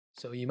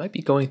So you might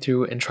be going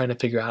through and trying to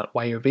figure out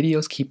why your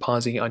videos keep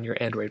pausing on your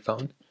Android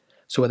phone.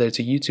 So whether it's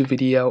a YouTube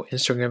video,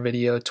 Instagram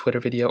video, Twitter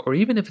video, or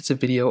even if it's a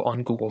video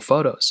on Google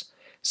Photos,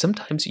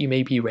 sometimes you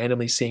may be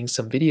randomly seeing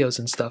some videos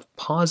and stuff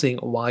pausing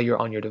while you're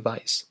on your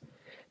device.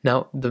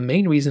 Now, the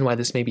main reason why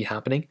this may be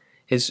happening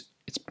is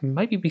it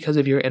might be because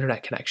of your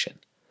internet connection.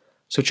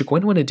 So what you're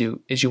going to want to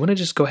do is you want to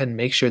just go ahead and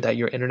make sure that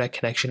your internet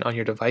connection on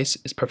your device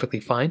is perfectly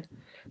fine.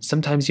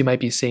 Sometimes you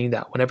might be seeing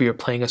that whenever you're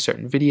playing a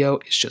certain video,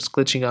 it's just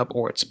glitching up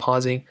or it's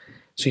pausing.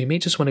 So you may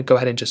just want to go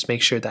ahead and just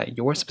make sure that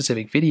your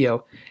specific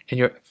video and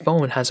your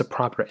phone has a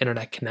proper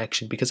internet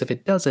connection, because if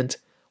it doesn't,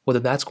 well,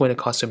 then that's going to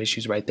cause some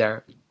issues right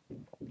there.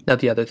 Now,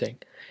 the other thing,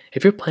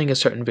 if you're playing a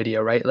certain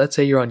video, right? Let's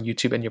say you're on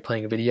YouTube and you're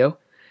playing a video.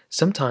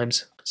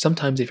 Sometimes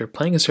if you're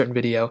playing a certain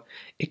video,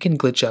 it can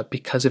glitch up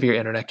because of your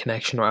internet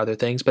connection or other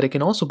things, but it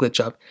can also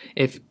glitch up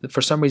if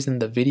for some reason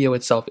the video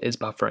itself is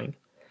buffering.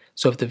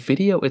 So if the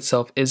video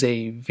itself is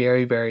a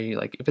very,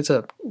 if it's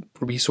a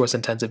resource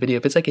intensive video,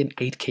 if it's like an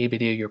 8K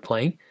video you're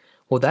playing,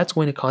 well, that's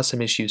going to cause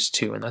some issues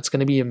too, and that's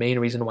going to be a main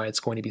reason why it's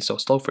going to be so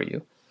slow for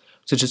you.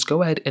 So just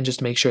go ahead and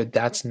just make sure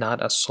that's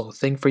not a slow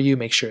thing for you.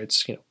 Make sure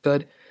it's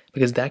good,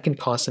 because that can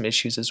cause some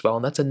issues as well,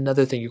 and that's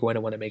another thing you're going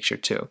to want to make sure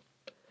too.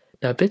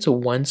 Now, if it's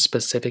one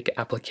specific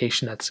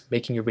application that's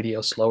making your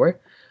video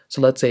slower, so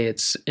let's say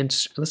it's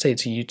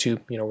YouTube,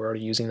 we're already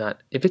using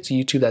that. If it's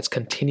YouTube that's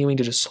continuing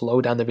to just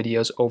slow down the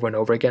videos over and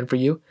over again for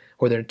you,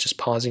 or they're just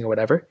pausing or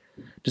whatever,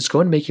 just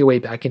go and make your way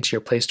back into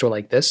your Play Store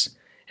like this,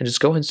 and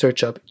just go and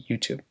search up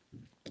YouTube.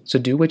 So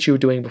do what you were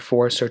doing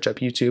before, search up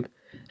YouTube,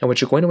 and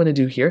what you're going to want to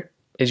do here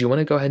is you want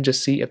to go ahead and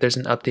just see if there's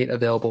an update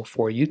available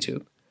for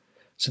YouTube.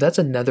 So that's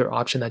another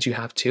option that you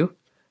have too.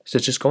 So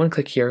just go and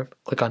click here,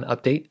 click on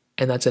update,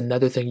 and that's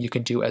another thing you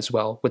can do as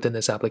well within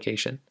this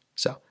application.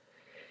 So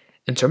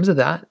in terms of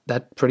that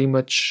pretty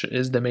much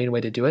is the main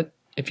way to do it.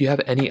 If you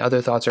have any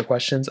other thoughts or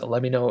questions,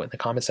 let me know in the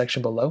comment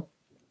section below.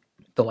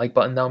 The like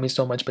button, that would mean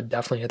so much, but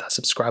definitely hit that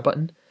subscribe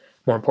button.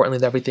 More importantly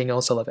than everything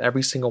else, I love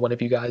every single one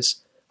of you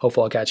guys.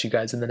 Hopefully I'll catch you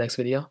guys in the next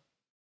video.